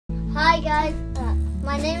Hi guys,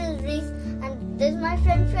 my name is Reese and this is my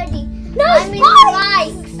friend Freddie. No,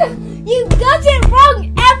 spikes! You got it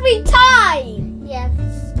wrong every time! Yeah,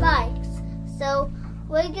 spikes. So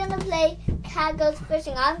we're gonna play Cat Goes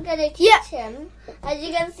Fishing. I'm gonna teach him. As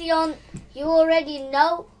you can see on, you already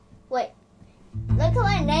know. Wait, look at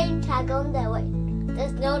my name tag on there. Wait,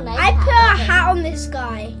 there's no name I tag put on a there. hat on this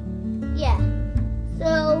guy. Yeah.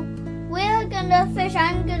 So we're gonna fish.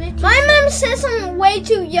 I'm gonna teach My him. mum says I'm way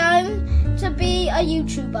too young to be a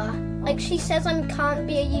YouTuber. Like she says I can't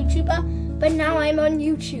be a YouTuber, but now I'm on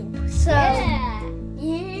YouTube. So yeah.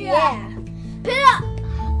 Put up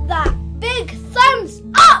that big thumbs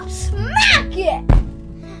up, smack it.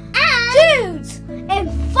 And dudes, in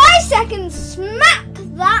 5 seconds, smack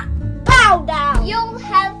that bow down. You'll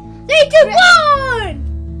have 3, 2,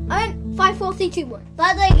 1. And 5, 4, 3, 2, 1.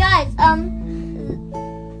 By the way, guys,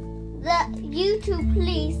 the YouTube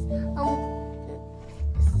police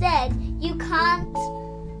said you can't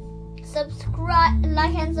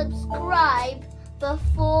like and subscribe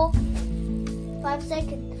before 5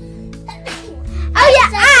 seconds. Oh yeah,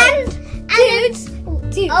 and dudes.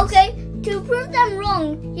 Okay, to prove them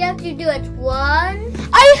wrong, you have to do it 1,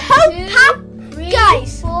 I hope 2, 3,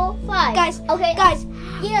 guys, 4, 5. guys, Okay, guys.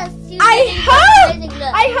 yes.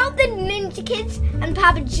 I hope the Ninja Kids and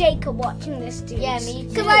Papa Jake are watching this, dude. Yeah, me too.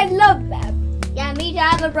 Because I love them. Yeah, me too. I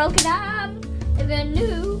have a broken arm. If you're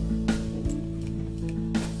new.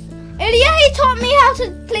 Earlier he taught me how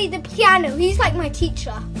to play the piano. He's like my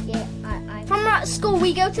teacher. Yeah, I. From that school,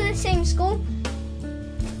 we go to the same school.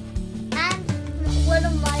 And one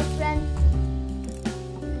of my friends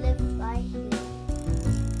lives by here.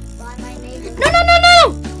 By my neighbor.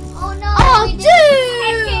 No. Oh no! Oh, we dude!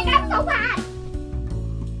 didn't- That's so bad.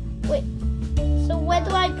 Wait. So where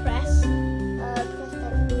do I press? Press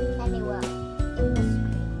that anywhere in the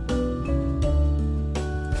screen.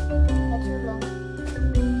 Not too long.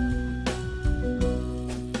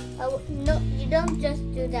 Oh no! You don't just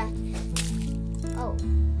do that. Oh,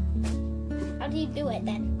 How do you do it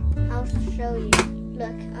then? I'll show you.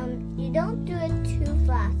 Look, you don't do it too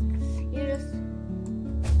fast. You just.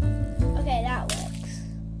 Okay, that works.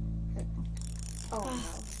 Oh no.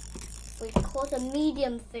 We caught a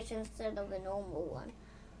medium fish instead of a normal one.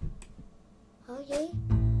 Okay.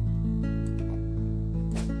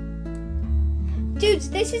 Dudes,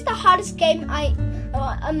 this is the hardest game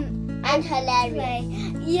And hilarious. play.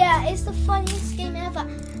 Yeah, it's the funniest game ever.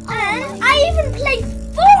 And I even play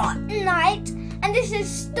Fortnite, and this is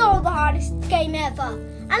still the hardest game ever.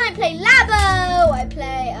 And I play Labo. I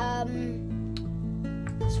play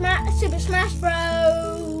Super Smash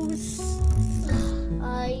Bros.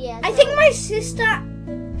 Yeah. I think my sister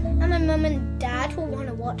and my mum and dad will want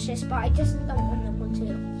to watch this, but I just don't want them to.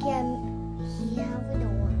 Yeah, we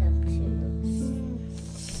don't want them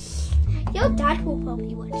to. Your dad will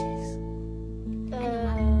probably watch this.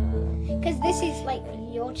 Because this is like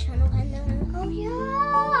your channel, and Oh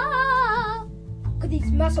yeah. look at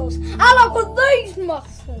these muscles. I look at these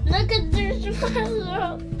muscles. Look at this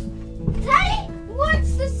muscle. Teddy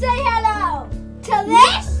wants to say hello to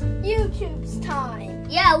this YouTube's time.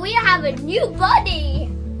 Yeah, we have a new buddy.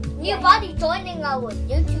 New buddy joining our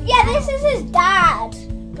YouTube. Yeah, channel. this is his dad,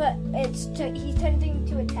 but he's turned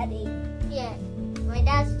into a teddy. Yeah, my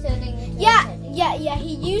dad's turning into a teddy. Yeah.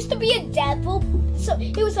 He used to be a devil, so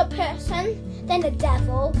he was a person, then a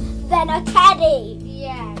devil, then a teddy.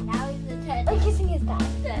 Yeah, now he's a teddy. I'm kissing his dad.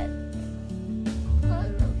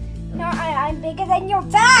 No, I'm bigger than your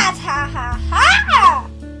dad. Ha ha ha.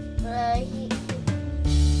 He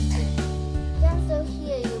can still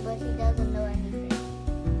hear you, but he doesn't know anything.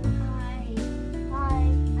 Hi.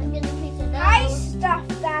 I'm gonna piece it out. Hi,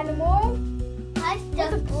 stuffed animal. Hi,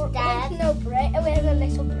 stuffed dad. With no brain. With a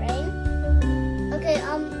little brain. Okay,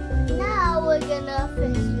 now we're gonna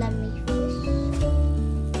fish. Let me fish.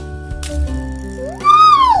 No!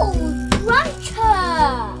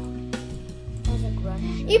 Grunter! There's a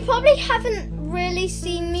grunter. You probably haven't really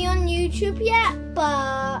seen me on YouTube yet,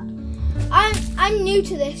 but I'm new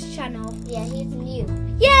to this channel. Yeah, he's new.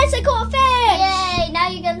 Yes, I caught a fish! Yay! Now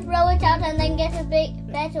you can throw it out and then get a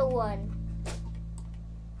better one.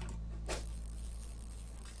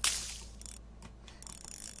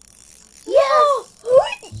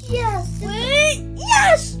 Yes!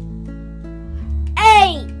 Yes!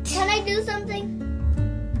 8. Can I do something?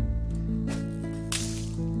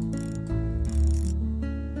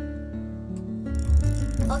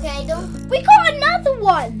 Okay, I don't. We got another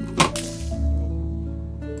one.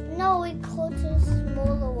 No, we caught a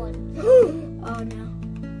smaller one. Oh no.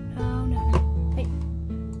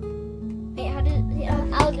 Wait, how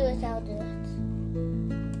did I'll do it.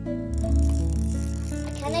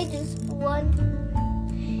 Can I I do one?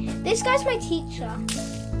 This guy's my teacher.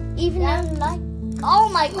 Even though, Like, oh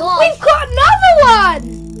my god. we've got another one.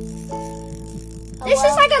 Oh, This well,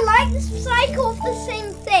 is like a light cycle of the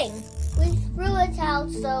same thing. we threw it out,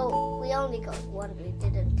 so we only got one. We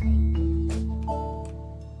didn't take.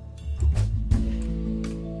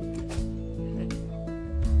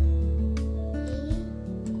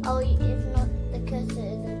 Oh, it's not. The cursor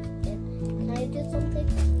isn't in. Can I do something?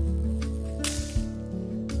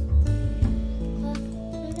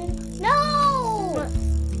 No!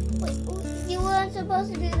 Wait, you weren't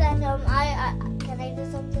supposed to do that. Can I do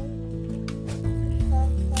something?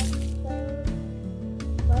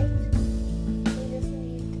 Right. We just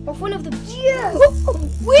need. Off one of them. Yes!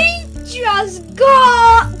 We just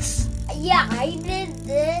got. Yeah, I did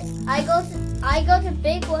it. I got a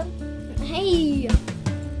big one. Hey.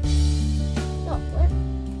 No, what?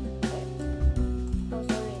 Oh,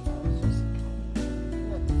 sorry, that was just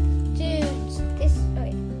Dude, this.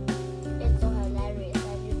 Wait. it's so hilarious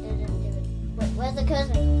that you didn't do it. Wait, where's the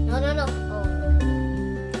cursor? No. Oh.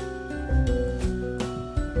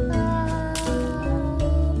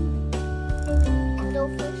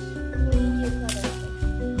 Cuttlefish. We do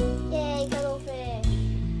cuttlefish. Yay, cuttlefish.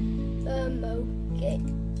 Okay.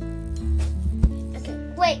 Okay.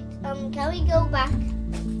 Wait, can we go back?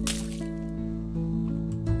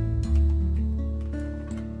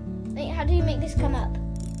 Wait, how do you make this come up?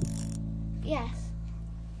 Yes.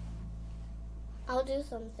 I'll do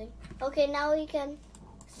something. Okay, now we can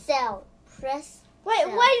sell. Press. Wait,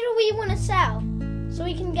 sell. why do we want to sell? So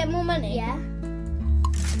we can get more money? Yeah.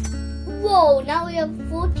 Whoa, now we have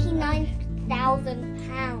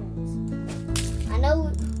 £49,000. I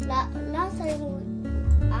know last time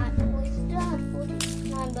we still had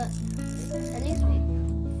 49, but at least we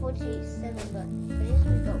 47, but at least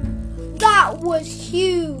we go. That was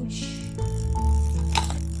huge.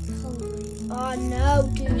 Oh no,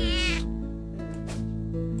 dude.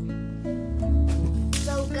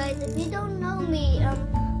 So guys, if you don't know me,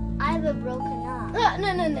 I have a broken arm. No.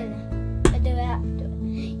 I do it.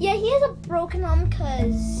 Yeah, he has a broken arm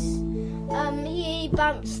because he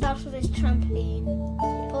bounced off of his trampoline.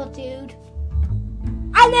 Poor dude.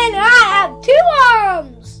 And then I have 2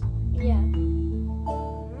 arms. Yeah.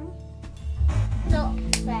 No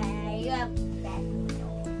fair. You have that.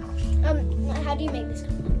 How do you make this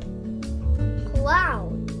come up?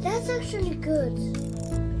 Wow, that's actually good.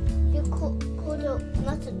 You called a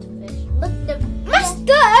mustard fish. Mustard.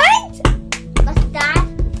 Mustard.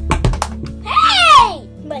 Hey!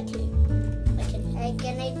 Muddy. Hey,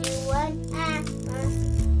 can I do one?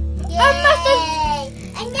 A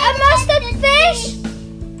mustard fish.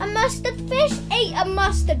 A mustard fish ate a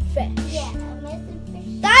mustard fish. Yeah, a mustard fish.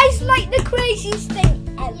 That is like the craziest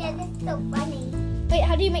thing ever. Yeah, that's so funny. Wait,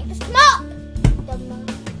 how do you make this come up?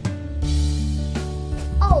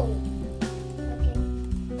 Oh. Okay.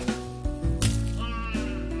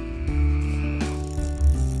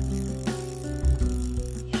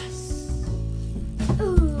 Yes.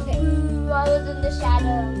 Ooh, I was in the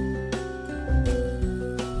shadow.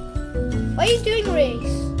 What are you doing,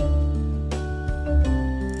 Reese?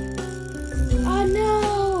 Oh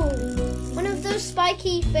no! One of those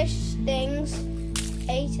spiky fish things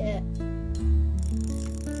ate it.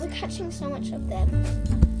 We're catching so much of them.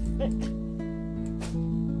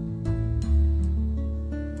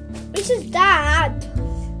 This is Dad.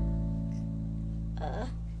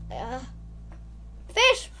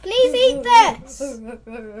 Fish, please eat this.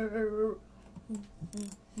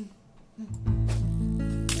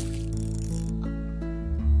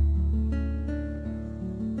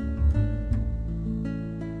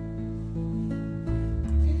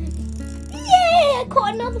 Yay! I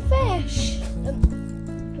caught another fish.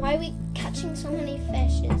 Why are we catching so many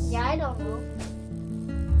fishes? Yeah, I don't know.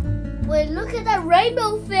 Wait, look at that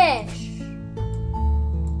rainbow fish.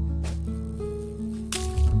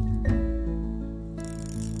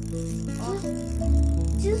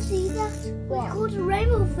 Do you see that? What? We caught a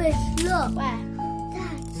rainbow fish. Look. Where?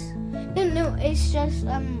 That. No, it's just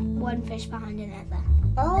one fish behind another.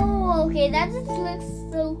 Oh, okay. That just looks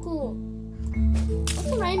so cool.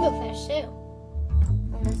 What's a rainbow fish too?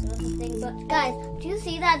 And that's not the thing. But guys, do you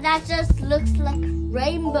see that? That just looks like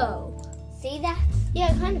rainbow. See that?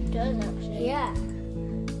 Yeah, it kind of does actually. Yeah.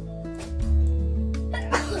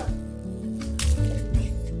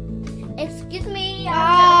 Excuse me.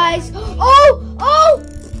 Guys! Oh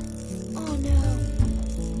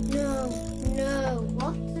no!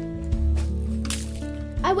 What?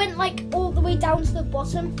 I went like all the way down to the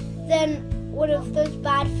bottom. Then one of those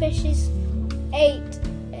bad fishes ate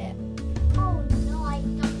it. Oh no, I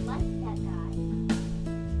don't like that guy.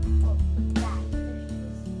 Oh, bad fishes.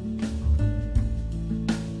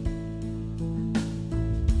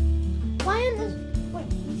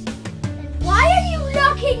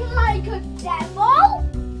 good devil.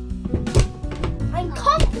 I'm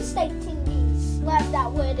compensating these, whatever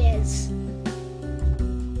that word is.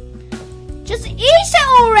 Just eat it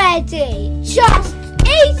already. Just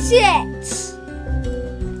eat it.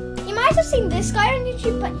 You might have seen this guy on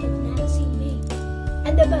YouTube, but you've never seen me.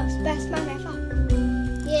 And the best man ever.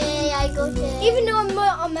 Yay, I got it. Even though I'm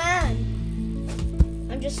not a man,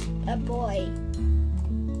 I'm just a boy.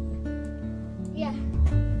 Yeah.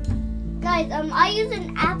 Guys, I use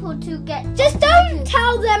an apple to get... Just don't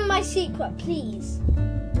tell them my secret, please.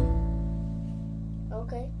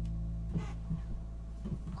 Okay.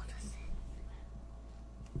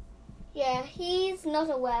 Yeah, he's not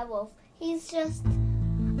a werewolf. He's just...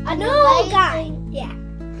 I know, guy. amazing- Yeah.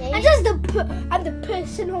 Okay. I'm the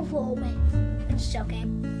personal warming. I'm just joking.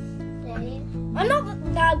 Yeah, I'm not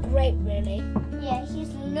that great, really. yeah,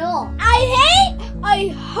 he's not. I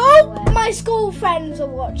hope my school friends are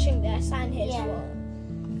watching this and his Yeah. world.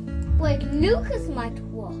 Wait, Lucas might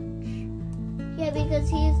watch. Yeah, because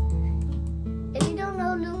he's... If you don't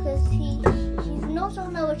know Lucas, he's not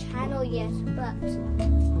on our channel yet, but...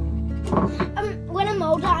 When I'm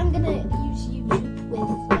older, I'm gonna use YouTube with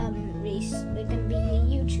Reese. We're gonna be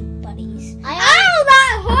YouTube buddies. Ow!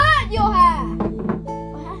 That hurt your hair.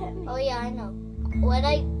 What hurt me? Oh yeah, I know. When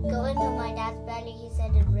I go into my dad's belly, he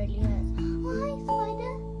said it really hurts. Why,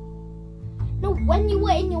 Spider? No, when you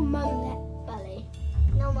were in your mum's belly.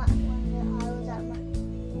 No, when I was at my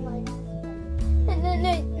dad's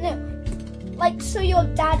belly. No. Like, so your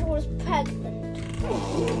dad was pregnant.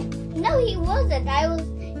 No, he wasn't. I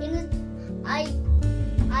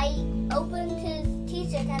opened his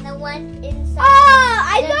t-shirt and I went inside.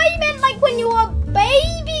 Ah, I thought you meant like when you were a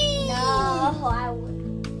baby. No, I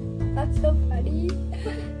wouldn't. That's so funny.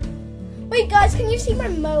 Wait, guys, can you see my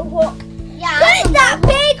mohawk? Yeah. Put that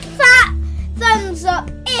big fat thumbs up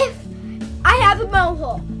if I have a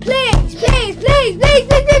mohawk. Please, please, please, please, please,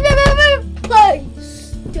 please,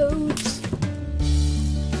 please, dudes.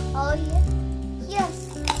 Oh yeah. Yes.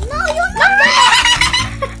 No, you're not.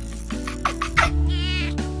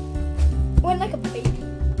 Went like a baby.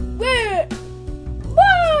 Where?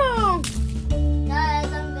 Wow.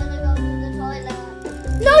 Guys, I'm gonna go to the toilet.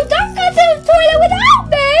 No, don't go to the toilet without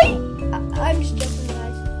me. I'm just joking,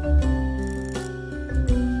 guys.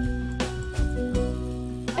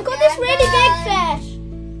 I got this really big fish.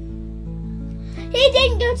 He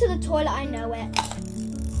didn't go to the toilet, I know it.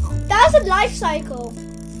 That was a life cycle.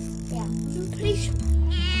 Yeah. I'm pretty sure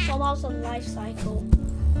that was a life cycle.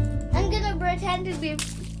 I'm gonna pretend to be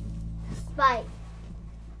Spike.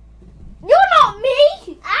 You're not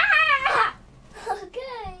me! Ah!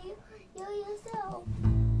 Okay, you're yourself.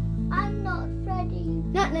 I'm not Freddie.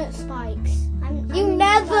 No, Spikes. I'm You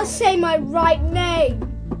never say my right name.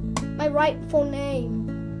 My rightful name.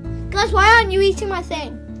 Guys, why aren't you eating my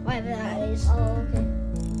thing? Whatever that is. Oh, okay.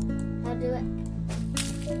 I'll do it.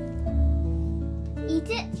 Eat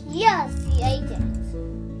it? Yes, he ate it. Yes,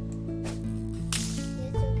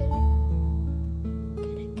 I'm gonna...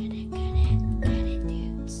 Get it,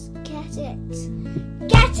 dudes. Get it.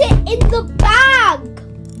 Get it in the bag.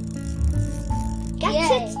 Get Yay.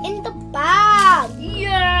 it in the bag.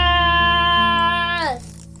 Yes!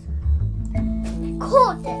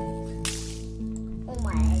 Caught it. Oh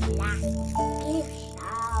my last gift.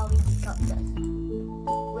 Now we got this.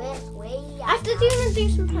 Where's way After do you want to do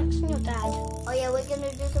some pranks on your dad? Oh yeah, we're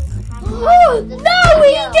gonna do some pranks. Oh, no,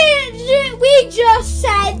 we didn't. We just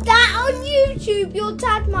said that on YouTube. Your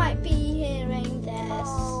dad might be hearing this.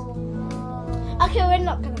 Oh no. Okay, we're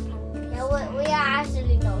not gonna prank. Yeah, we are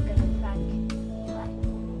actually not gonna prank.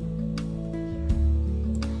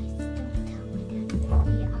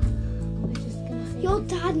 We're just gonna say Your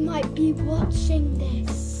dad might be watching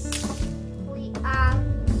this. we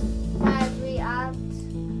aren't. Guys, we aren't.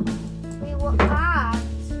 We were aren't.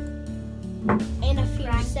 In a few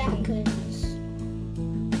Pranking. seconds.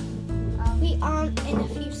 We aren't in a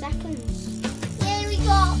few seconds. Yay, we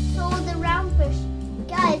got all the round fish.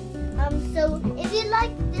 Guys, so if you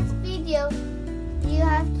like this video, you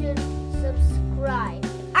have to subscribe.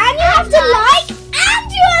 And you have to like,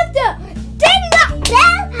 and you have to ding that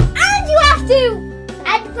bell, and you have to.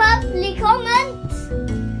 And probably comment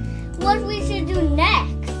what we should do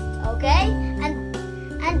next, okay? And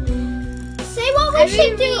Say what we And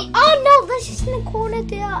should do. we- Oh no, let's just in the corner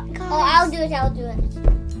do it, guys. oh, I'll do it.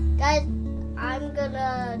 Guys, I'm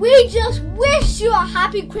gonna... We just wish you a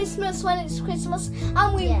happy Christmas when it's Christmas,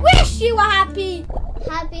 and we Yeah. wish you a happy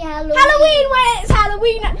Happy Halloween. Halloween when it's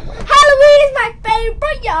Halloween. Halloween is my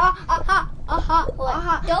favorite, yeah.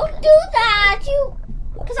 What? Don't do that, you...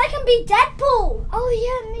 Because I can be Deadpool. Oh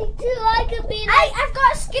yeah, me too. I could be like... I've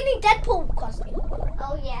got a skinny Deadpool costume.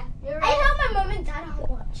 Oh yeah, I hope my mum and dad aren't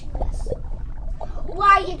watching this.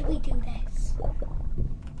 Why did we do this?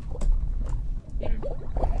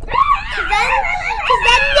 Cause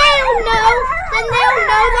then they'll know. Then they'll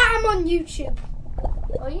know that I'm on YouTube.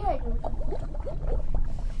 Oh yeah.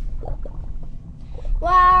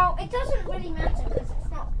 Well, it doesn't really matter because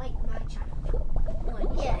it's not like my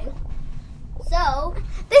channel. Yeah. So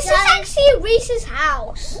This is actually Reese's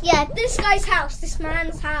house. yeah. This guy's house. This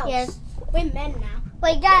man's house. Yes. We're men now.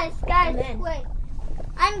 Wait, guys, Amen. wait.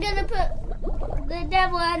 I'm gonna put the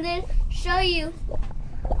devil and then show you.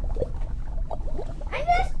 I'm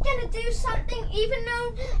just gonna do something, even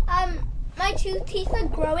though my 2 teeth are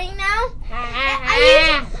growing now.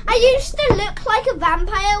 I used to look like a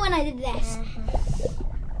vampire when I did this,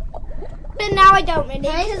 but now I don't really.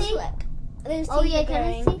 Can I 'cause see? look, those Oh teeth yeah, are can I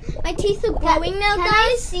growing. see? My teeth are growing now, Can I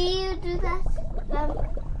guys. see you do that?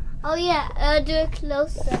 Oh yeah, do it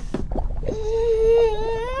closer.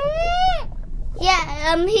 Yeah,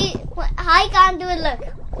 I can't do it. Look.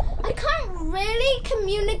 I can't really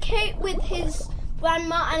communicate with his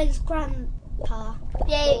grandma and his grandpa.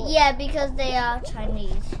 Yeah, because they are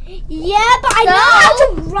Chinese. Yeah, but I know how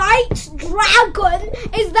to write dragon.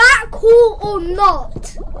 Is that cool or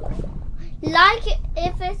not? Like it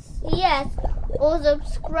if it's yes, or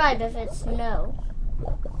subscribe if it's no.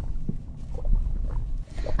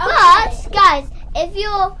 But guys, if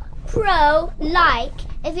you're pro,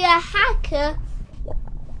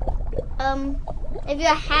 if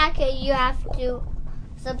you're a hacker, you have to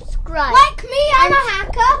subscribe. Like me, I'm a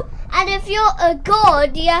hacker. And if you're a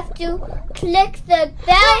god, you have to click the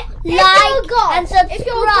bell, Wait, if you're a god, and if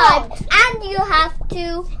you're a subscribe. god. And you have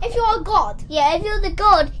to, If you're a god, yeah, if you're the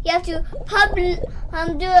god, you have to do you comment, have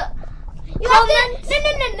to, no. comment,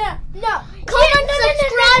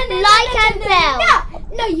 subscribe, like, and bell.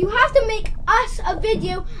 No, you have to make us a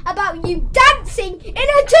video about you dancing in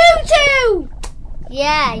a tutu.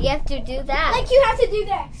 Yeah, you have to do that. Like you have to do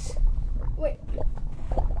this. Wait.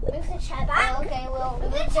 Move the chair back. Oh, okay, well,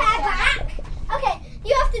 Move the chair back. Okay,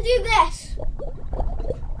 you have to do this.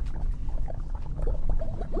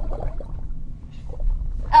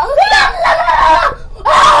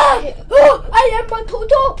 Oh, I am a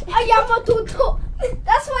toto. I am a toto.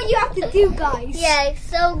 That's what you have to do, guys. yeah.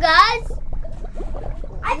 So guys,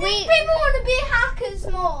 I think people want to be hackers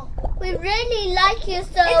more. we really like you.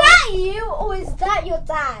 So Is that you or is that your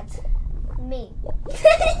dad? me.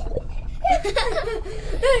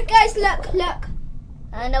 Look, guys, look.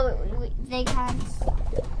 No, they can't.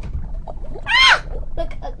 Ah!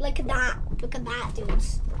 Look at that. Look at that,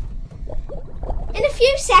 dudes. In a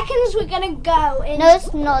few seconds, we're gonna go. No,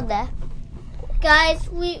 it's not there. Guys,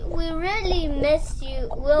 we really miss you.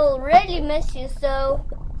 We'll really miss you. So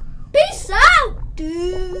Peace out,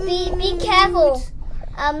 dude. be careful.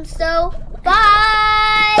 So bye.